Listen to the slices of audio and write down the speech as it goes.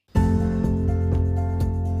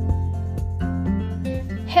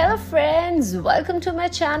Hello friends, welcome to my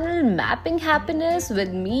channel Mapping Happiness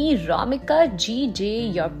with me Ramika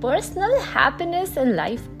GJ, your personal happiness and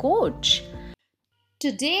life coach.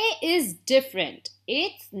 Today is different.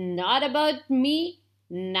 It's not about me,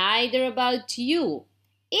 neither about you.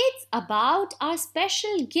 It's about our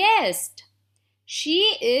special guest.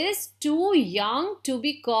 She is too young to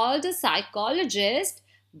be called a psychologist,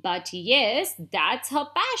 but yes, that's her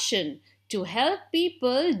passion to help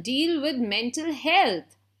people deal with mental health.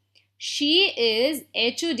 She is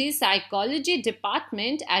HOD Psychology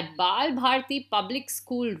Department at Bal Bharti Public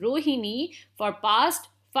School Rohini for past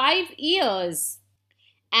 5 years.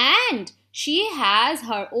 And she has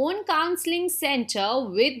her own counseling center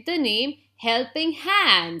with the name Helping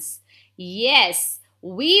Hands. Yes,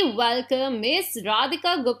 we welcome Miss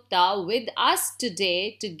Radhika Gupta with us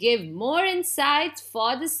today to give more insights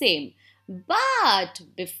for the same. But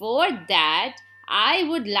before that, I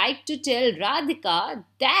would like to tell Radhika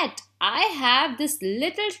that I have this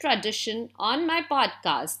little tradition on my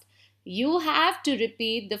podcast. You have to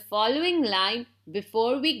repeat the following line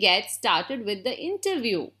before we get started with the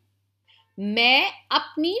interview. मैं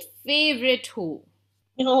अपनी favorite हूँ.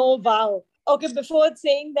 Oh, wow. Okay, before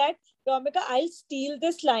saying that, Ramika, I'll steal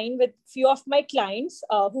this line with few of my clients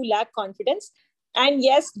who lack confidence. And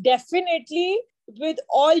yes, definitely with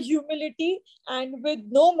all humility and with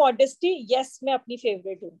no modesty, yes, मैं अपनी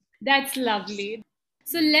favorite हूँ. That's lovely.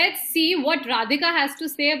 So let's see what Radhika has to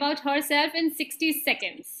say about herself in 60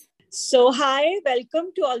 seconds. So, hi, welcome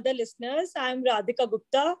to all the listeners. I'm Radhika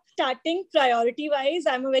Gupta. Starting priority wise,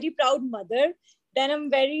 I'm a very proud mother. Then I'm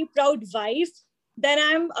very proud wife. Then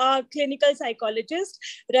I'm a clinical psychologist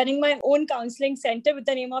running my own counseling center with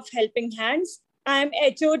the name of Helping Hands. I'm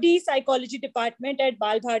HOD Psychology Department at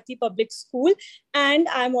Bal Bharti Public School, and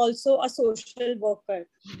I'm also a social worker.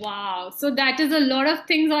 Wow. So that is a lot of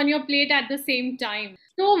things on your plate at the same time.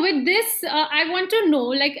 So with this, I want to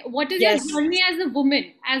know, what is Yes. your journey as a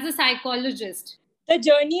woman, as a psychologist? The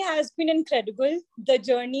journey has been incredible. The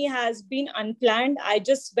journey has been unplanned. I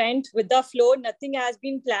just went with the flow. Nothing has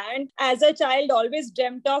been planned. As a child, always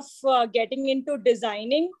dreamt of getting into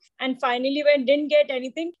designing. And finally, when didn't get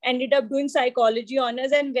anything, ended up doing psychology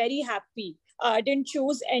honors and very happy. Didn't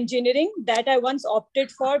choose engineering that I once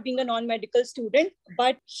opted for being a non-medical student,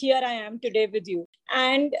 but here I am today with you.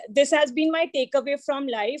 And this has been my takeaway from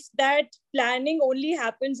life, that planning only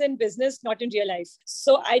happens in business, not in real life.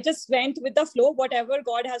 So I just went with the flow. Whatever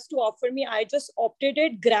God has to offer me, I just opted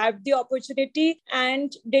it, grabbed the opportunity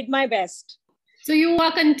and did my best. So you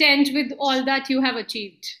are content with all that you have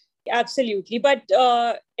achieved? Absolutely. But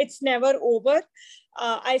it's never over.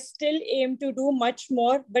 I still aim to do much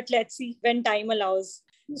more, but let's see when time allows.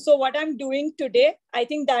 So what I'm doing today, I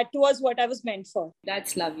think that was what I was meant for.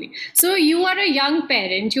 That's lovely. So you are a young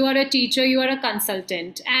parent, you are a teacher, you are a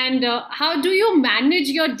consultant. And how do you manage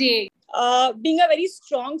your day? Being a very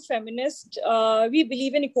strong feminist, we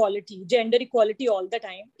believe in equality, gender equality all the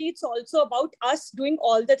time. It's also about us doing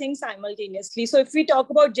all the things simultaneously. So if we talk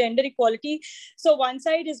about gender equality, so one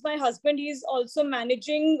side is my husband. He's also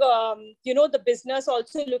managing, the business,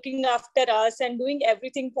 also looking after us and doing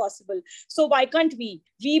everything possible. So why can't we?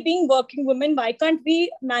 We being working women, why can't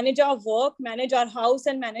we manage our work, manage our house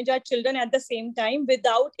and manage our children at the same time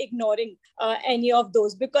without ignoring any of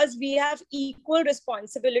those? Because we have equal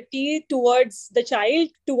responsibility towards the child,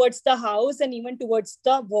 towards the house, and even towards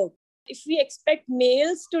the work. If we expect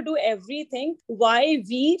males to do everything, why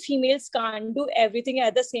we females can't do everything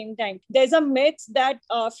at the same time? There's a myth that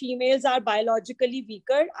females are biologically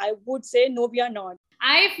weaker. I would say no, we are not.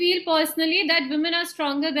 I feel personally that women are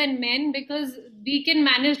stronger than men because we can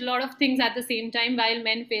manage a lot of things at the same time while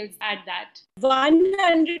men fails at that.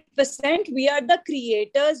 100%. We are the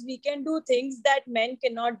creators. We can do things that men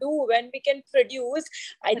cannot do. When we can produce,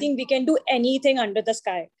 I think we can do anything under the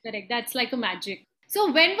sky. Correct. That's like a magic.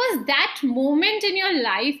 So when was that moment in your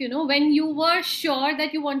life, when you were sure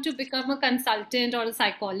that you want to become a consultant or a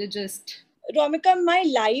psychologist? Ramika, my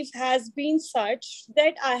life has been such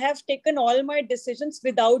that I have taken all my decisions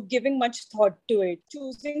without giving much thought to it.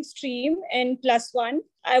 Choosing stream in +1,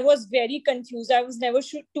 I was very confused. I was never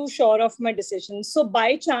too sure of my decision. So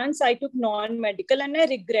by chance, I took non-medical and I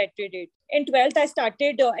regretted it. In 12th, I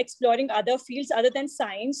started exploring other fields other than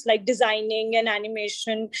science, like designing and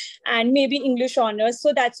animation and maybe English honors.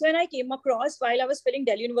 So that's when I came across, while I was filling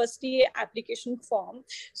Delhi University application form.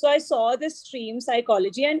 So I saw this stream,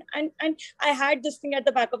 psychology, and I had this thing at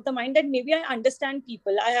the back of the mind that maybe I understand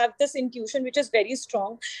people. I have this intuition, which is very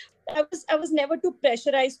strong. I was never too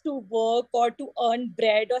pressurized to work or to earn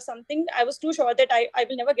bread or something. I was too sure that I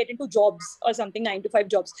will never get into jobs or something, 9 to 5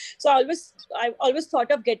 jobs. So I always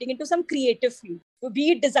thought of getting into some creative field,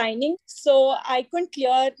 be it designing. So I couldn't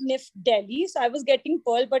clear NIF Delhi. So I was getting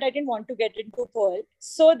Pearl, but I didn't want to get into Pearl.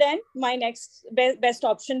 So then my next best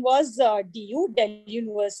option was DU, Delhi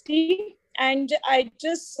University. And I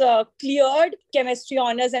just cleared chemistry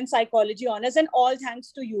honors and psychology honors, and all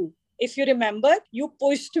thanks to you. If you remember, you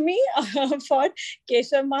pushed me for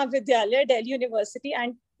Keshav Mahavidyalaya, Delhi University,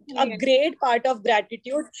 and a great part of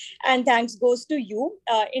gratitude and thanks goes to you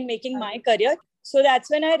in making my career. So that's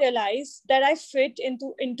when I realized that I fit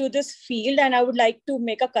into this field and I would like to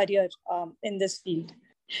make a career in this field.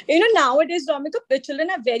 Nowadays, Ramika, the children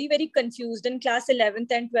are very, very confused in class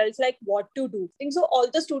 11th and 12th, like what to do. I think so all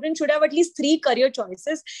the students should have at least 3 career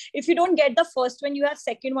choices. If you don't get the first one, you have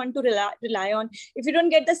second one to rely on. If you don't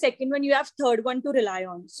get the second one, you have third one to rely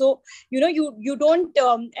on. So, you don't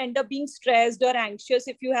end up being stressed or anxious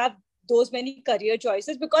if you have those many career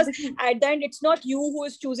choices, because at the end it's not you who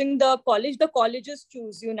is choosing the colleges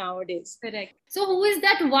choose you nowadays. Correct. So who is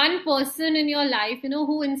that one person in your life,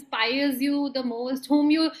 who inspires you the most,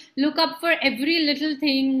 whom you look up for every little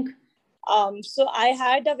thing? So I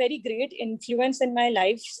had a very great influence in my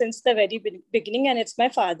life since the very beginning, and it's my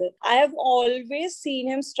father. I have always seen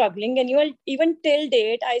him struggling, and even till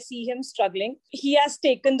date, I see him struggling. He has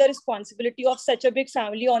taken the responsibility of such a big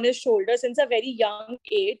family on his shoulders since a very young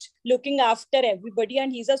age, looking after everybody,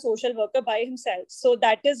 and he's a social worker by himself. So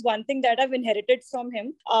that is one thing that I've inherited from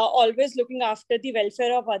him, always looking after the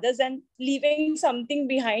welfare of others and leaving something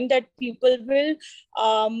behind that people will,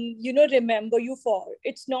 remember you for.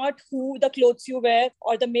 It's not who the clothes you wear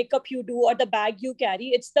or the makeup you do or the bag you carry.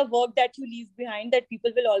 It's the work that you leave behind that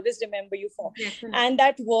people will always remember you for. Definitely. And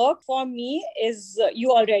that work for me is,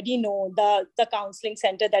 you already know, the counseling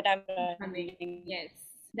center that I'm running. Yes,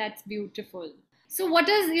 that's beautiful. So what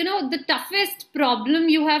is, the toughest problem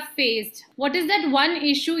you have faced? What is that one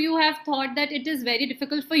issue you have thought that it is very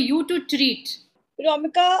difficult for you to treat?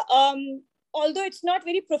 Ramika, although it's not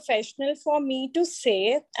very professional for me to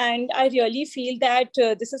say, and I really feel that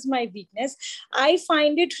this is my weakness, I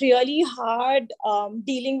find it really hard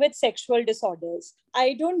dealing with sexual disorders.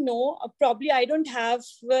 I don't know, probably I don't have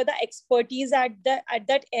the expertise at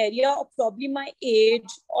that area, or probably my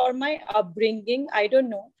age or my upbringing. I don't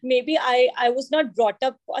know. Maybe I was not brought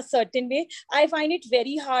up a certain way. I find it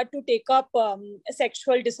very hard to take up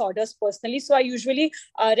sexual disorders personally. So I usually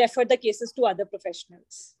refer the cases to other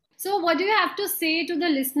professionals. So what do you have to say to the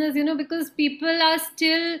listeners, because people are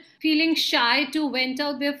still feeling shy to vent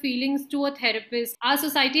out their feelings to a therapist. Our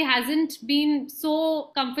society hasn't been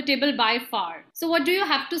so comfortable by far. So what do you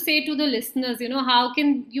have to say to the listeners? How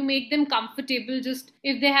can you make them comfortable? Just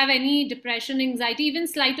if they have any depression, anxiety, even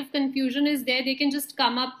slight of confusion is there, they can just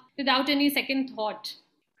come up without any second thought.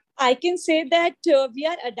 I can say that we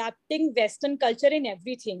are adapting Western culture in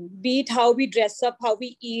everything, be it how we dress up, how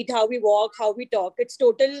we eat, how we walk, how we talk. It's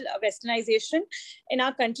total Westernization in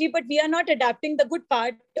our country, but we are not adapting the good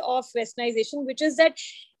part of Westernization, which is that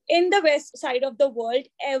in the West side of the world,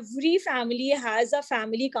 every family has a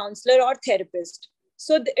family counselor or therapist.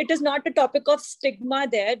 So it is not a topic of stigma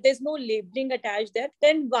there. There's no labeling attached there.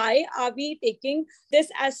 Then why are we taking this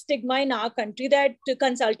as stigma in our country, that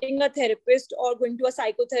consulting a therapist or going to a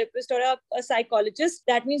psychotherapist or a psychologist,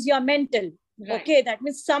 that means you are mental. Right. Okay, that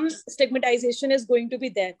means some stigmatization is going to be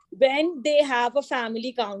there. When they have a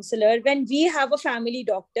family counselor, when we have a family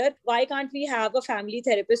doctor, why can't we have a family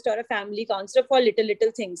therapist or a family counselor for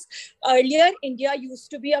little things? Earlier, India used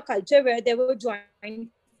to be a culture where there were joint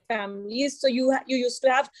families, so you used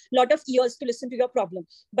to have a lot of ears to listen to your problem.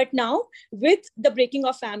 But now, with the breaking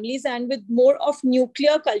of families and with more of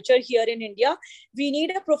nuclear culture here in India, we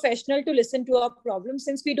need a professional to listen to our problem,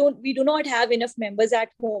 since we do not have enough members at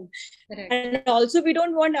home. Correct. And also we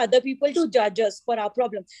don't want other people to judge us for our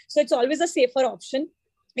problem. So it's always a safer option.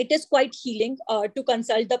 It is quite healing to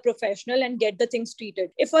consult the professional and get the things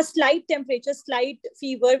treated. If a slight temperature, slight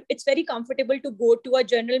fever, it's very comfortable to go to a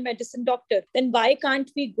general medicine doctor. Then why can't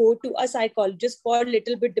we go to a psychologist for a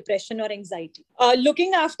little bit depression or anxiety?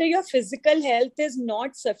 Looking after your physical health is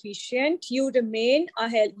not sufficient. You maintain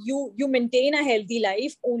a healthy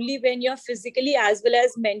life only when you're physically as well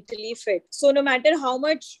as mentally fit. So no matter how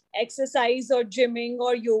much exercise or gymming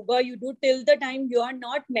or yoga you do, till the time you are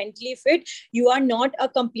not mentally fit, you are not a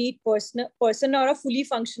complete person or a fully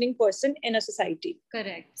functioning person in a society.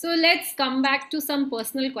 Correct. So let's come back to some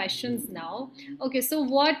personal questions now. Okay, so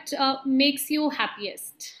what makes you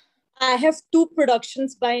happiest? I have 2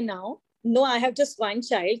 productions by now. No, I have just one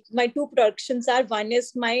child. My two productions are, one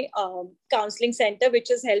is my counseling center,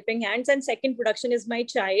 which is Helping Hands, and second production is my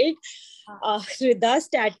child, Rida,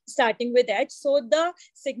 starting with H. So the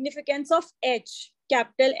significance of H,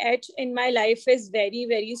 capital H, in my life is very,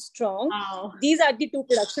 very strong. Wow. These are the two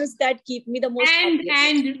productions that keep me the most happiest.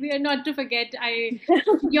 And we are not to forget,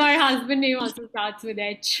 your husband name also starts with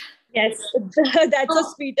H. Yes, that's a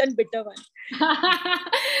sweet and bitter one.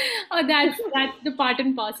 Oh, that's the part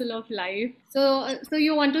and parcel of life. So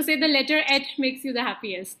you want to say the letter H makes you the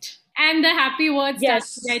happiest, and the happy word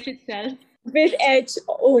starts Yes, with H itself. with H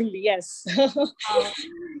only. Yes. Wow,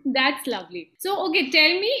 that's lovely. So, okay, tell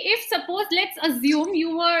me, if suppose, let's assume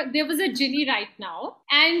there was a genie right now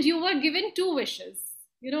and you were given two wishes.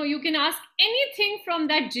 You can ask anything from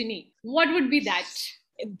that genie. What would be that?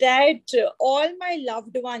 That all my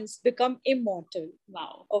loved ones become immortal.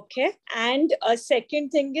 Wow. Okay. And a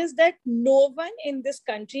second thing is that no one in this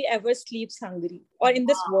country ever sleeps hungry, or in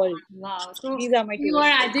this world. Wow. So these are my two you are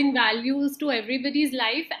wishes. adding values to everybody's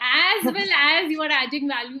life, as well as you are adding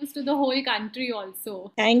values to the whole country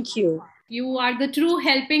also. Thank you. You are the true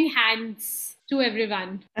helping hands to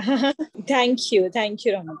everyone. Thank you,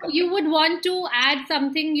 Ramika. You would want to add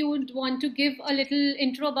something, you would want to give a little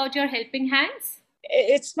intro about your helping hands?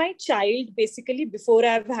 It's my child. Basically, before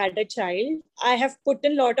I've had a child, I have put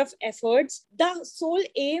in a lot of efforts. The sole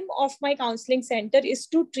aim of my counseling center is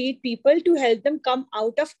to treat people, to help them come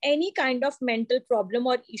out of any kind of mental problem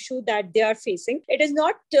or issue that they are facing. It is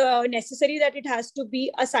not necessary that it has to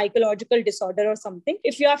be a psychological disorder or something.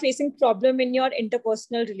 If you are facing problem in your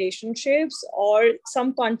interpersonal relationships or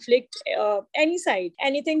some conflict, any side,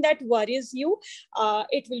 anything that worries you,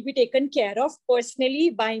 it will be taken care of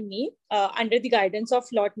personally by me, under the guidance of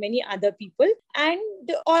lot many other people. And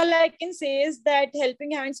all I can say is that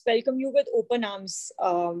Helping Hands welcome you with open arms,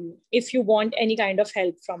 if you want any kind of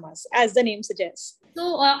help from us, as the name suggests.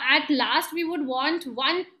 So at last, we would want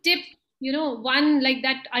one tip, one like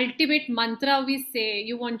that ultimate mantra we say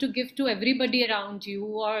you want to give to everybody around you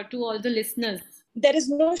or to all the listeners. There is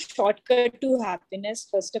no shortcut to happiness,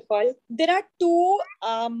 first of all. There are two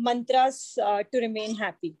mantras to remain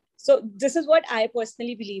happy. So this is what I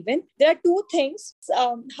personally believe in. There are two things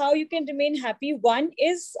how you can remain happy. One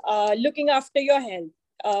is looking after your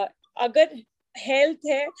health. Agar health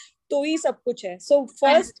hai, to hi sab kuch hai. So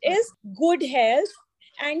first is good health,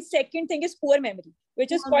 and second thing is poor memory,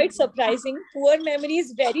 which is quite surprising. Poor memory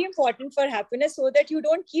is very important for happiness, so that you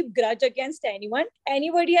don't keep grudge against anyone.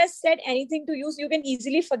 Anybody has said anything to you, so you can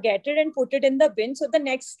easily forget it and put it in the bin. So the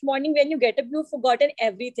next morning when you get up, you've forgotten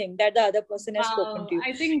everything that the other person has spoken to you.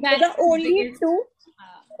 I think that's so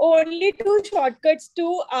only two shortcuts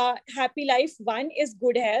to happy life. One is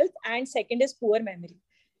good health, and second is poor memory.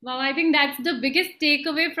 Wow, I think that's the biggest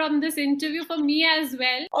takeaway from this interview for me as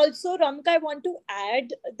well. Also, Ramika, I want to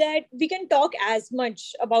add that we can talk as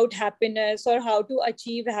much about happiness or how to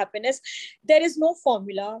achieve happiness. There is no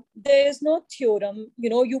formula. There is no theorem.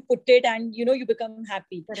 You put it and, you become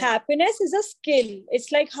happy. Correct. Happiness is a skill.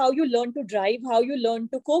 It's like how you learn to drive, how you learn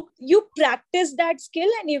to cook. You practice that skill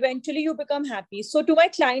and eventually you become happy. So to my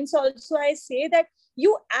clients also, I say that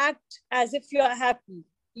you act as if you are happy.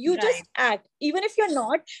 You right. Just act. Even if you're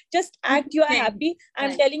not, just act. You are happy.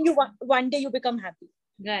 I'm telling you, one day you become happy.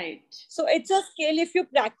 Right. So it's a skill. If you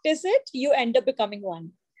practice it, you end up becoming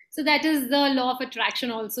one. So that is the law of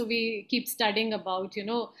attraction also we keep studying about,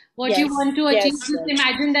 what you want to achieve. Just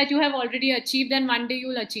imagine that you have already achieved and one day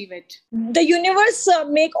you'll achieve it. The universe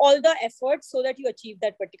make all the efforts so that you achieve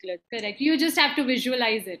that particular. Correct. You just have to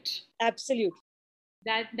visualize it. Absolutely.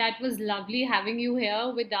 That was lovely having you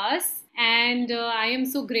here with us. And I am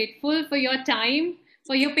so grateful for your time,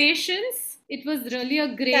 for your patience. It was really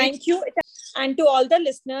a great... Thank you. And to all the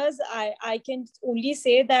listeners, I can only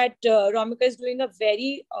say that Ramika is doing a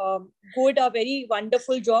very good, a very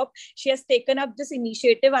wonderful job. She has taken up this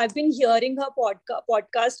initiative. I've been hearing her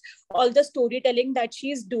podcast, all the storytelling that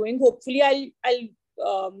she's doing. Hopefully, I'll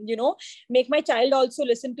make my child also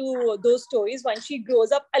listen to those stories once she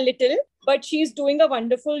grows up a little. But she's doing a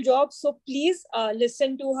wonderful job. So please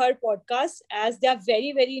listen to her podcast, as they are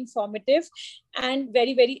very, very informative and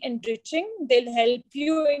very, very enriching. They'll help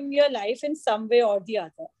you in your life in some way or the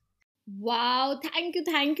other. Wow,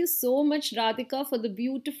 thank you so much, Radhika, for the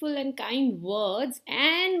beautiful and kind words.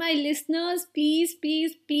 And my listeners, please,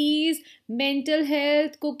 mental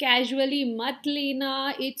health ko casually mat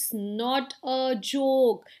lena. It's not a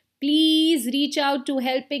joke. Please reach out to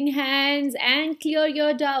Helping Hands and clear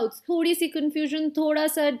your doubts. थोड़ी सी confusion, थोड़ा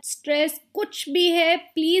सा stress, कुछ भी है,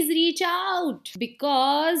 please reach out,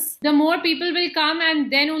 because the more people will come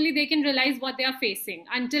and then only they can realize what they are facing.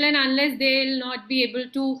 Until and unless they'll not be able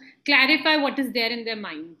to clarify what is there in their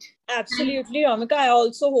mind. Absolutely, Ramika. I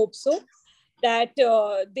also hope so, that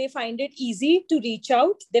they find it easy to reach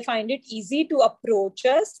out, they find it easy to approach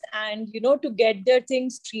us, and to get their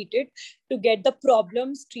things treated, to get the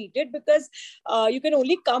problems treated, because you can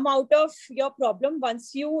only come out of your problem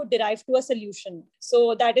once you derive to a solution.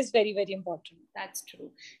 So that is very, very important. That's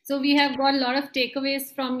true. So we have got a lot of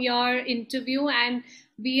takeaways from your interview, and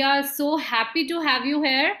we are so happy to have you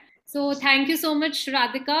here. So thank you so much,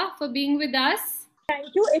 Radhika, for being with us.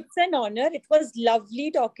 Thank you. It's an honor. It was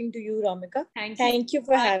lovely talking to you, Ramika. Thank you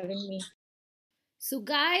for having me. So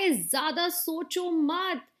guys, ज़्यादा सोचो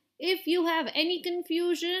मत. If you have any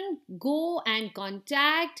confusion, go and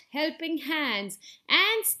contact Helping Hands.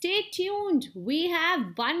 And stay tuned. We have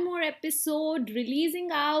one more episode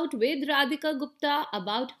releasing out with Radhika Gupta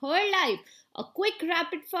about her life. A quick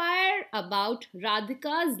rapid fire about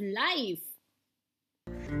Radhika's life.